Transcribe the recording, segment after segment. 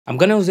I'm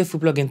gonna use a free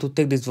plugin to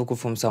take this vocal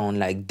from sound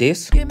like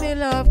this. Give me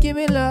love, give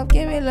me love,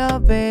 give me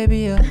love,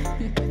 baby.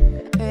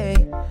 Hey,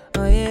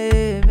 oh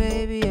yeah,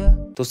 baby.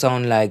 To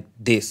sound like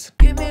this.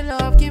 Give me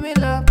love, give me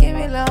love, give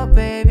me love,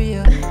 baby.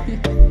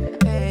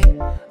 Hey,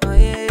 oh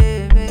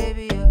yeah,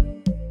 baby.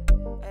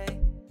 Hey.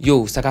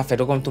 Yo, Sakafe,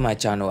 welcome to my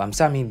channel. I'm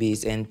Sammy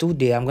Beats, and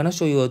today I'm gonna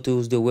show you how to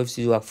use the Waves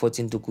Studiorack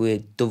 14 to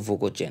create the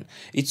vocal chain.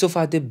 It's so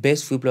far the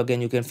best free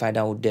plugin you can find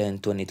out there in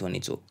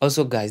 2022.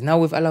 Also guys, now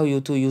we've allowed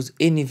you to use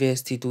any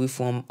VST to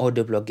reform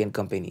other plugin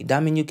company.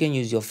 That means you can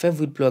use your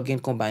favorite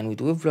plugin combined with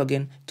Wave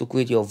plugin to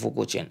create your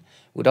vocal chain.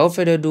 Without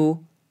further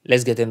ado,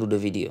 let's get into the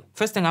video.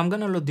 First thing, I'm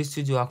gonna load the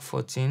Studiorack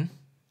 14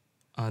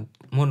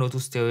 mono to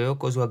stereo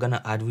because we're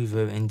gonna add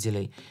reverb and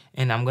delay.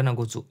 And I'm gonna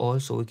go to all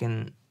so we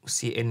can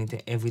see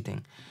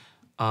everything.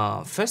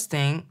 First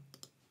thing,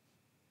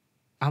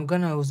 I'm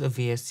gonna use a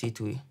VST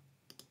to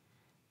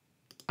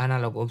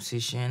analog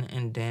obsession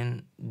and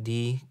then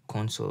the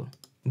console.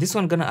 This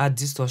one gonna add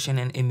distortion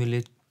and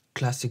emulate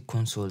classic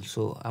console.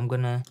 So I'm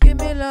gonna give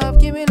me love,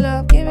 give me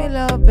love, give me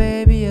love,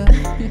 baby.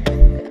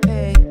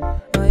 Hey,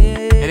 oh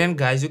yeah. And then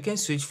guys, you can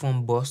switch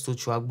from bus to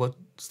track, but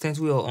since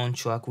we are on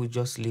track, we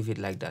just leave it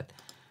like that.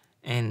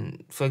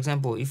 And for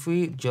example, if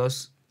we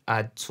just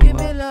add too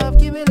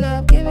much,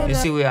 you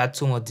see we add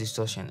too much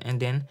distortion. And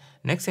then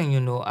next thing you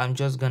know, I'm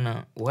just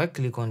gonna right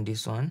click on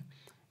this one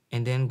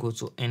and then go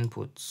to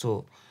input.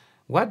 So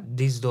what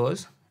this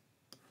does,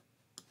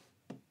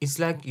 it's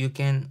like you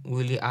can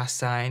really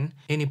assign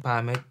any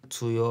parameter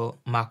to your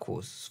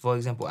macros. For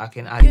example, I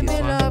can add this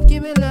one.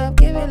 Give me love,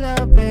 give me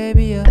love,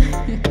 baby.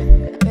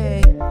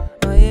 Hey,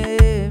 oh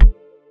yeah.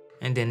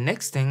 And then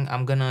next thing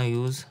I'm gonna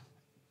use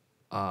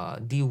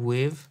the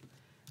wave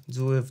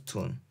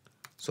tune.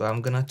 So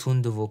I'm gonna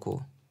tune the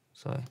vocal.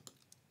 Sorry.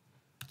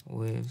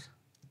 Waves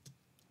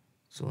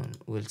tune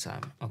real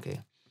time.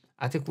 Okay.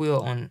 I think we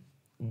are on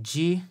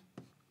G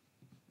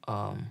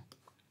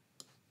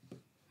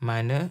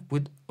minor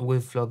with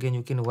wave plugin.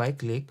 You can right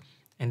click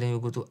and then you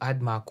go to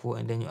add macro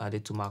and then you add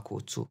it to macro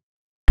 2.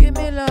 Give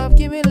me love,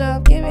 give me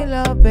love, give me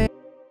love, baby.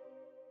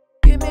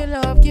 Give me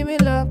love, give me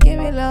love, give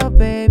me love,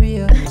 baby.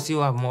 You see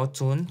you have more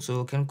tune, so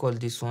you can call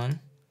this one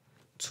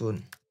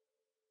tune.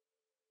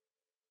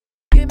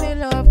 Give me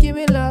love, give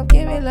me love,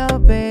 give me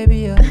love,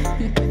 baby.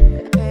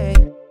 Hey.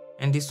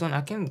 And this one,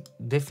 I can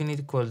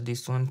definitely call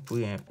this one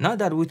preamp. Now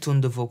that we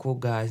tune the vocal,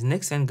 guys,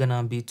 next thing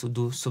gonna be to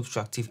do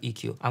subtractive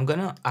EQ. I'm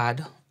gonna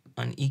add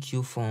an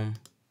EQ from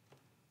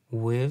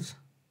waves.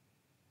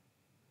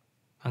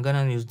 I'm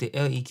gonna use the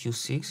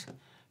LEQ6.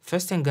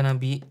 First thing gonna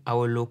be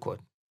our low cut.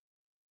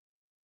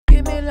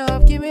 Give me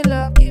love, give me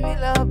love, give me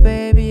love,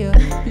 baby.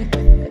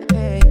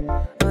 Hey,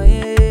 oh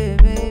yeah,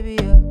 baby.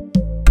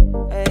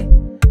 Hey,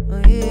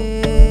 oh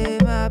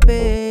yeah, my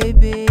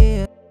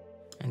baby.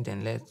 And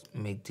then let's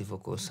make the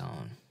vocal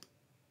sound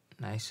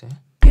nicer.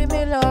 Give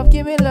me love,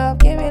 give me love,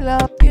 give me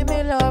love, give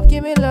me love,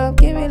 give me love,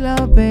 give me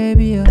love,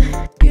 baby.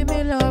 Give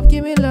me love,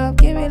 give me love,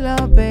 give me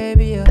love,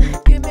 baby.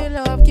 Give me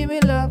love, give me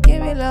love,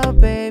 give me love,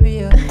 baby.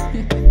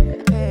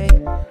 Hey,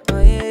 oh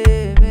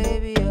yeah,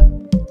 baby.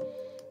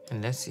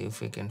 And let's see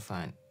if we can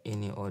find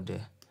any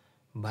other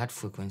bad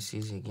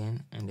frequencies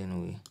again, and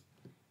then we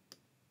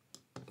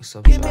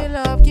subtract. Give me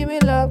love, give me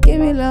love, give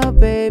me love,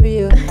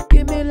 baby.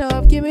 Give me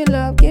love, give me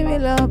love, give me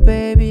love,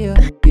 baby.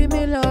 Give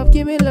me love,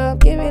 give me love,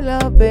 give me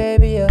love,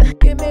 baby.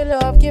 Give me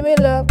love, give me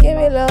love, give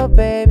me love,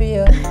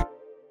 baby.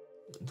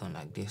 Don't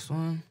like this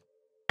one.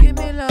 Give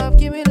me love,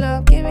 give me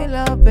love, give me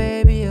love,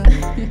 baby.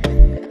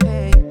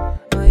 Hey,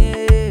 oh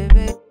yeah,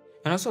 baby.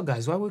 And also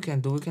guys, what we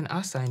can do, we can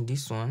assign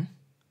this one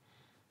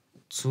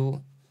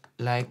to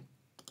like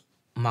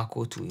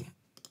macro 2. You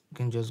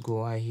can just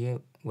go right here,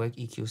 work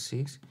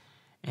EQ6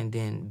 and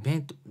then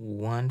bend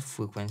one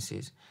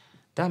frequencies.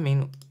 That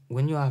means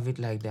when you have it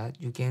like that,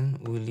 you can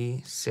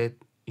really set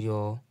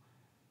your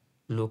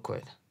low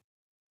cut.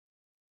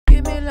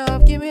 Give me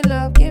love, give me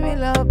love, give me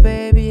love,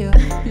 baby.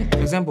 For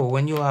example,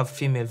 when you have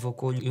female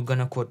vocal, you're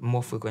gonna cut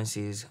more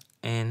frequencies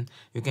and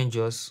you can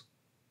just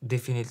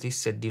definitely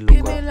set the low cut.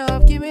 Give me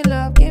love, give me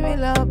love, give me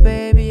love,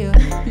 baby.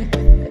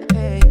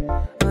 Hey,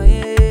 oh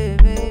yeah,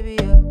 baby.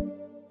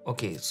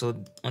 Okay, so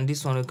on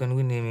this one, we can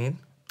rename it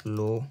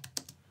low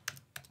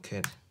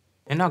cut.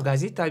 And now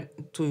guys, it's time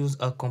to use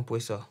a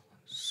compressor.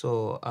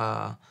 So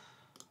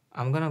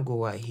I'm gonna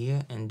go right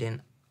here and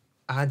then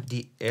add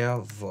the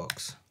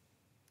Airvox.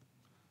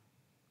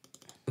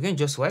 You can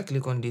just right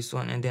click on this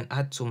one and then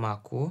add to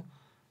macro.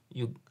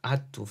 You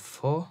add to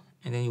 4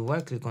 and then you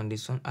right click on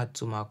this one, add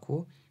to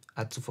macro,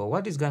 add to 4.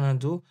 What it's gonna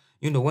do,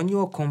 you know, when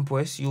you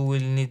compress, you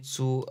will need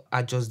to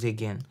adjust the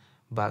gain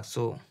back.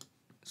 So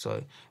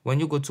sorry, when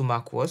you go to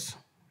macros,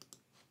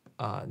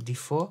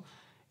 D4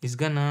 is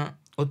gonna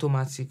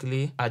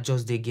automatically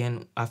adjust the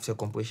gain after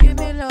compression. Give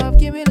me love,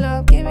 give me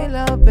love, give me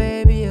love,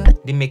 baby.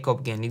 The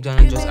makeup gain, it's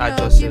gonna just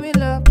adjust it.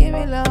 Give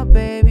me love,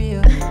 baby.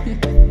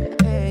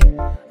 Hey,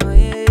 oh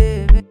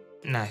yeah, baby.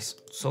 Nice.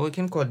 So we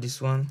can call this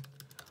one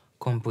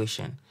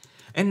compression.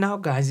 And now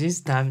guys, it's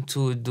time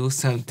to do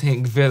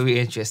something very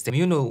interesting.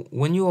 You know,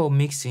 when you are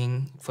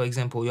mixing, for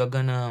example, you're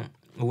gonna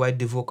write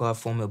the vocal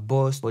from a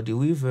burst, for the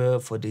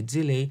reverb, for the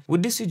delay.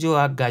 With the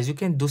Studiorack, guys, you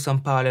can do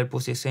some parallel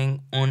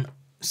processing on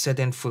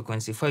certain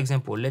frequency. For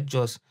example, let's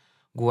just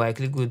go right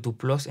click, go to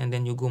plus, and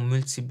then you go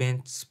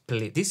multi-band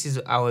split. This is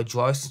our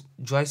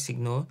dry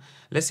signal.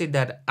 Let's say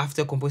that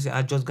after composing,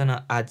 I'm just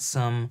gonna add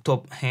some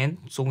top end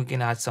so we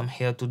can add some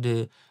hair to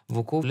the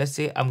vocal. Let's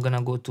say I'm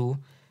gonna go to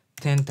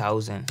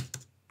 10,000.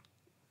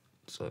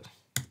 So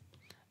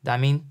that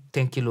means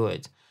 10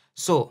 kilohertz.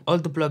 So all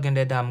the plugin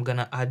that I'm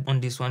gonna add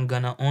on this one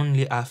gonna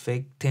only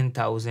affect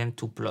 10,000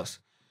 to plus.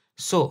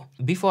 So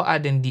before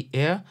adding the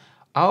air,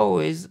 I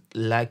always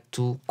like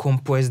to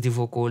compress the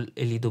vocal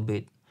a little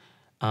bit.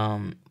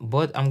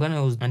 But I'm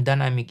gonna use a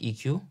dynamic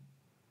EQ.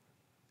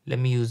 Let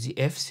me use the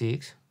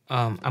F6.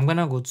 I'm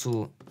gonna go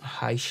to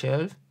high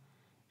shelf,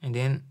 and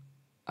then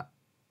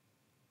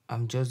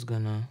I'm just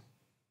gonna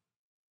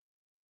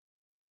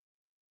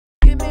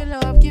give me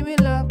love, give me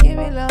love, give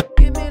me love,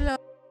 give me love,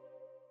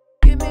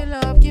 give me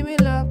love, give me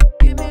love,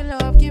 give me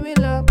love, give me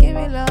love, give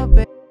me love,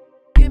 baby.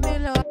 Give me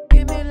love,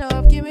 give me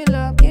love, give me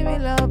love, give me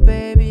love,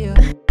 baby.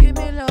 Give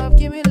me love,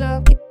 give me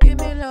love, give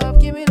me love,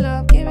 give me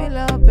love, give me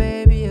love,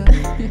 baby.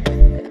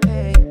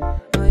 Hey,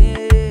 oh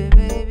yeah,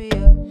 baby.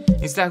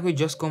 It's like we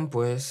just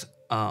compress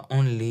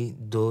only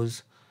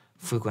those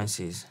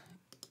frequencies,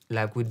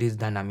 like with this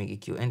dynamic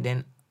EQ, and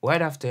then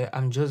right after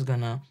I'm just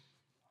gonna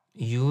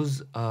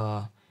use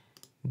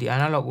the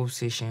analog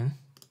obsession.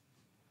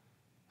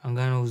 I'm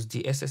gonna use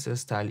the SSL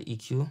style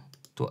EQ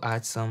to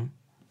add some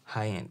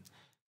high end.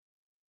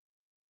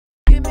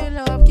 Give me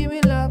love, give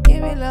me love,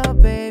 give me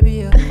love,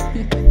 baby.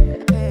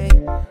 Hey,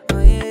 oh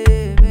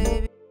yeah,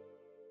 baby.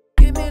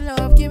 Give me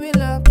love, give me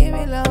love, give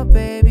me love,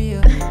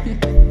 baby.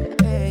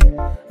 Hey,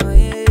 oh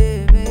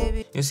yeah,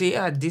 baby. You see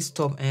at this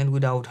top end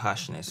without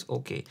harshness.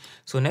 Okay,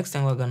 so next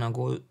time we're gonna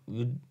go,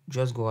 you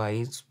just go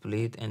ahead,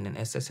 split, and then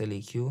SSL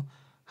EQ,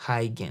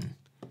 high gain.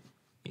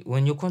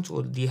 When you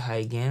control the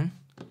high gain,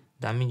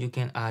 that means you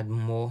can add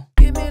more.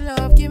 Give me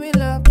love, give me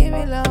love, give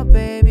me love,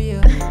 baby.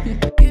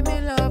 Give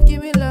me love,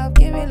 give me love,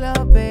 give me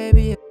love,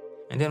 baby.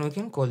 And then we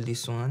can call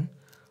this one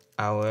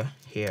our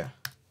hair.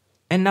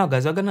 And now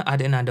guys, we're gonna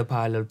add another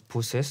parallel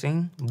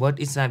processing, but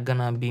it's not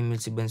gonna be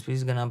multi-band split,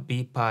 it's gonna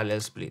be parallel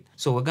split.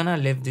 So we're gonna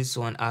leave this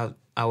one out,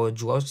 our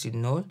draw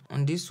signal.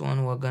 On this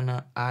one, we're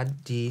gonna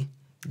add the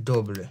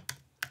double,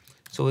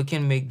 so we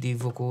can make the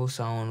vocal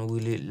sound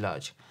really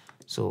large.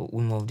 So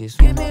we move this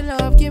one. Give me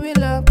love, give me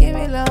love, give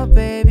me love,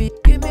 baby.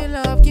 Give me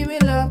love, give me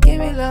love, give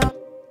me love.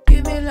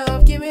 Give me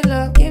love, give me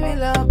love, give me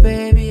love,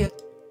 baby.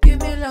 Give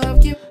me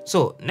love, give.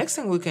 So next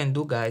thing we can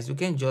do, guys, we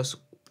can just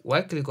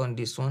right click on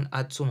this one,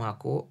 add to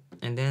macro,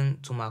 and then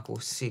to macro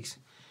 6.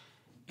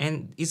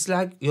 And it's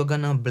like you're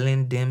gonna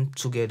blend them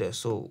together.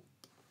 So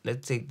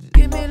let's take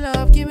give me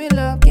love, give me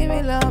love, give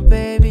me love,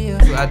 baby.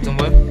 So add to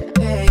more.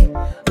 Hey,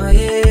 oh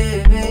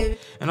yeah, baby.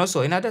 And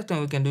also another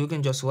thing we can do, we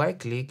can just right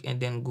click and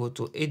then go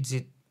to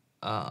edit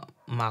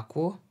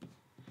macro.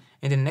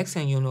 And the next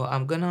thing you know,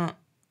 I'm gonna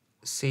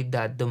say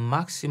that the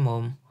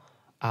maximum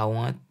I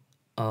want,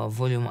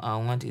 volume I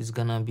want is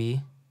gonna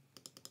be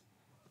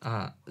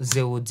 0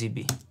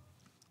 dB.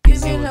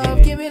 Give me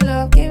love, give me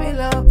love, give me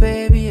love,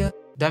 baby.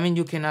 That means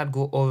you cannot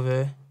go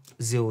over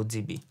 0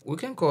 dB. We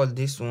can call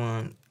this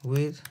one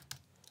width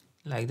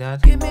like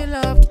that. Give me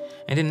love.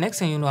 And the next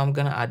thing you know, I'm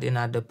gonna add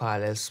another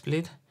parallel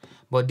split,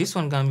 but this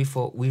one gonna be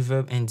for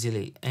reverb and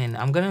delay. And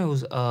I'm gonna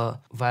use a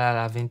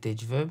Valhalla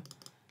Vintage Verb.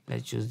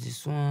 Let's use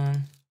this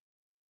one.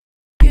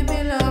 Give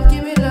me love,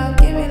 give me love,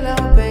 give me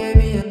love,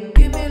 baby.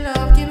 Give me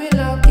love, give me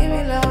love, give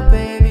me love,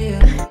 baby.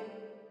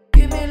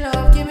 Give me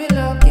love, give me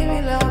love, give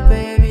me love,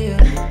 baby.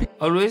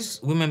 Always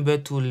remember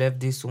to leave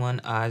this one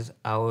as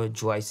our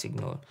dry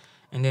signal.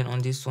 And then on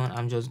this one,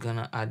 I'm just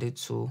gonna add it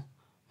to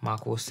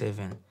macro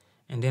 7.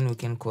 And then we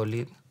can call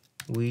it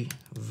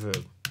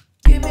reverb.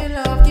 Give me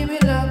love, give me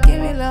love, give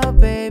me love,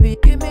 baby.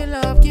 Give me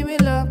love, give me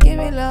love, give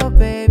me love,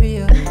 baby.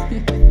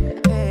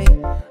 Hey,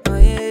 oh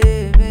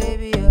yeah,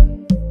 baby.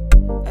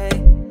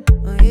 Hey,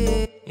 oh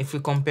yeah. If we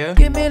compare,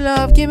 give me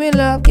love, give me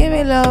love, give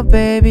me love,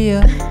 baby.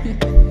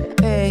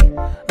 Hey,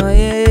 oh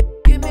yeah.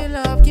 Give me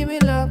love, give me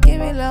love, give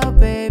me love,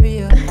 baby.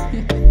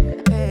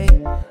 Hey,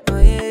 oh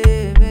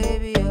yeah,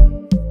 baby.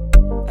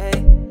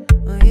 Hey,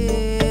 oh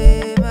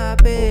yeah, my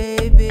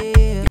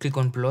baby. click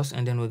on plus,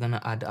 and then we're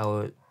gonna add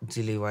our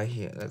delay right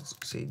here. Let's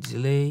say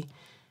delay,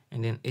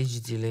 and then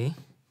edge delay.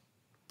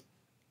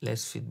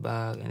 Let's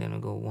feedback, and then we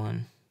go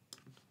 1.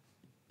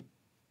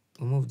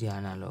 Remove the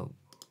analog,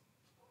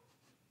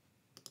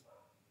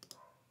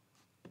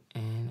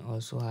 and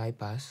also high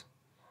pass.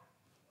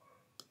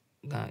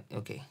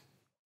 Okay.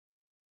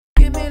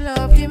 Give me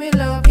love, give me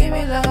love, give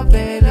me love,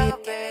 baby.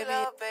 Give me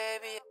love,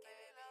 baby.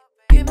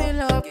 Give me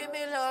love, give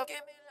me love,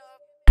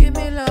 give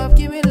me love,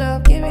 give me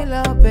love, give me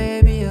love,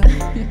 baby.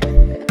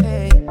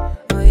 Hey,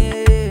 oh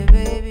yeah,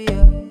 baby.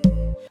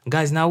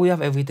 Guys, now we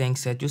have everything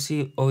set. You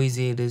see how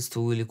easy it is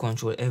to really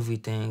control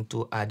everything,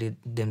 to add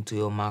them to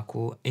your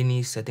macro.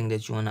 Any setting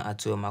that you want to add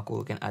to your macro,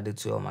 you can add it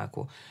to your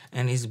macro.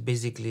 And it's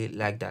basically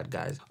like that,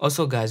 guys.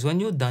 Also, guys, when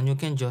you're done, you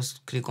can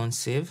just click on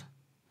save.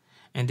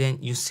 and then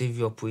you save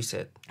your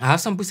preset. I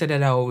have some preset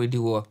that I already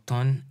worked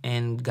on,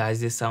 and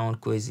guys, they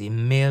sound crazy.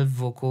 Male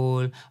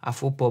vocal,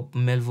 Afro pop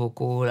male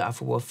vocal,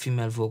 Afro pop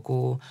female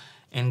vocal,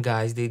 and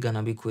guys, they're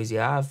gonna be crazy.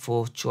 I have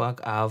for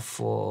track, I have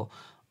for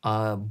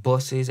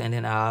bosses, and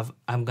then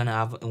I'm gonna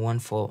have one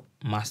for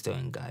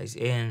mastering, guys,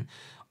 and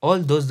all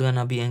those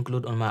gonna be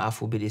included on my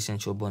Afrobeat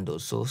Essential bundle,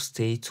 so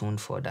stay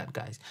tuned for that,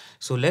 guys.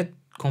 So let's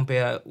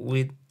compare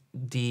with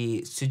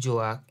the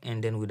Studiorack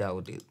and then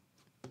without it.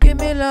 Give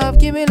me love,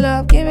 give me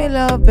love, give me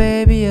love,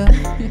 baby.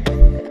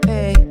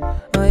 Hey,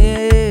 oh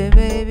yeah,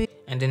 baby.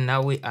 And then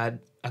now we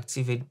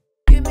activate.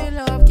 Give me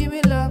love, give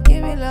me love,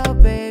 give me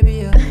love,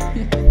 baby.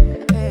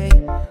 Hey,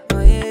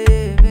 oh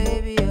yeah,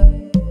 baby.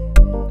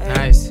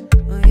 Nice.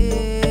 Oh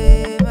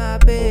yeah, my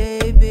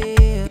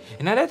baby.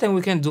 Another thing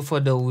we can do for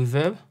the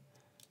reverb,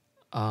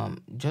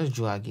 just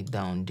drag it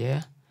down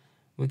there.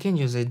 We can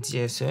use a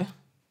DSR.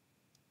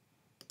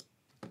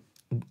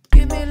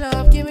 Give me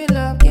love, give me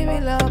love, give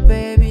me love,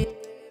 baby.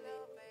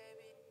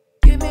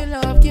 Give me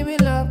love, give me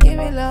love, give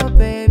me love,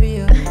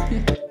 baby.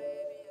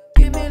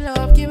 Give me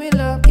love, give me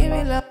love, give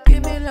me love,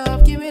 give me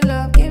love, give me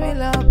love, give me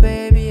love,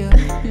 baby.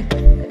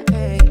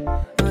 Hey,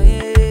 oh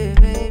yeah,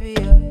 baby.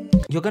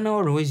 You're gonna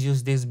always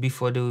use this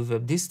before the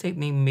reverb. This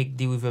technique make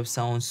the reverb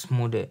sound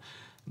smoother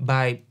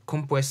by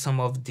compress some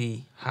of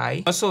the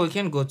high. Also, we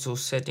can go to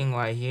setting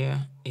right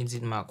here,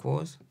 edit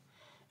macros,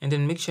 and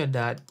then make sure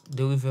that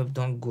the reverb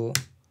don't go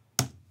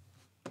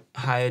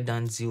higher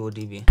than 0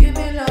 dB. Give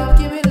me love,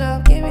 give me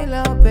love, give me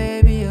love,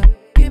 baby.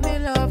 Give me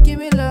love, give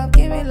me love,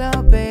 give me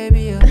love,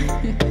 baby.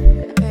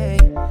 Hey,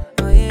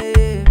 oh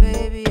yeah,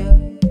 baby.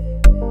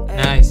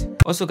 Nice.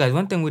 Also, guys,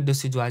 one thing with the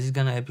Studiorack is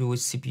gonna help you with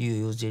CPU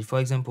usage. For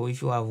example,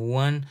 if you have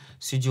one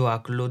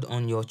Studiorack load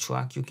on your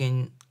track, you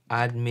can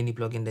add many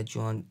plugins that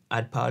you want,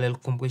 add parallel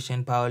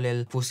compression,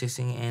 parallel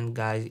processing, and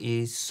guys,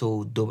 is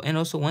so dope. And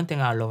also, one thing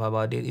I love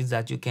about it is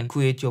that you can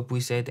create your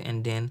preset,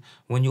 and then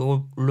when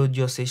you load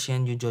your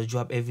session, you just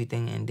drop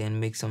everything and then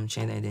make some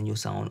change, and then you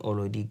sound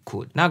already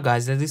good. Now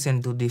guys, let's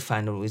listen to the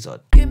final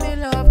result. Give me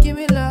love, give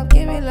me love,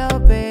 give me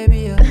love,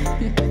 baby.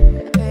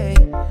 Hey,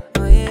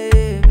 oh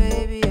yeah,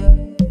 baby.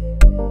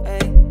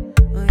 Hey,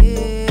 oh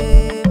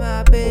yeah,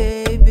 my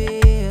baby.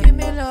 Give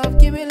me love,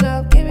 give me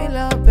love, give me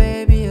love,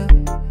 baby.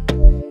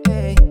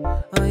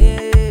 Oh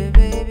yeah,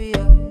 baby.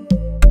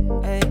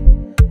 Hey,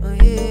 oh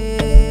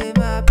yeah,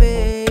 my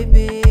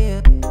baby.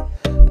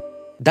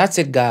 That's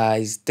it,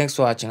 guys. Thanks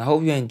for watching. I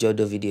hope you enjoyed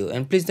the video,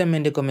 and please tell me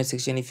in the comment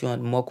section if you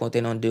want more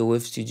content on the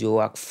Wave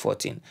Studiorack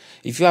 14.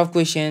 If you have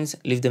questions,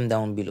 leave them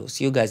down below.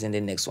 See you guys in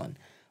the next one.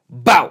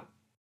 Bow.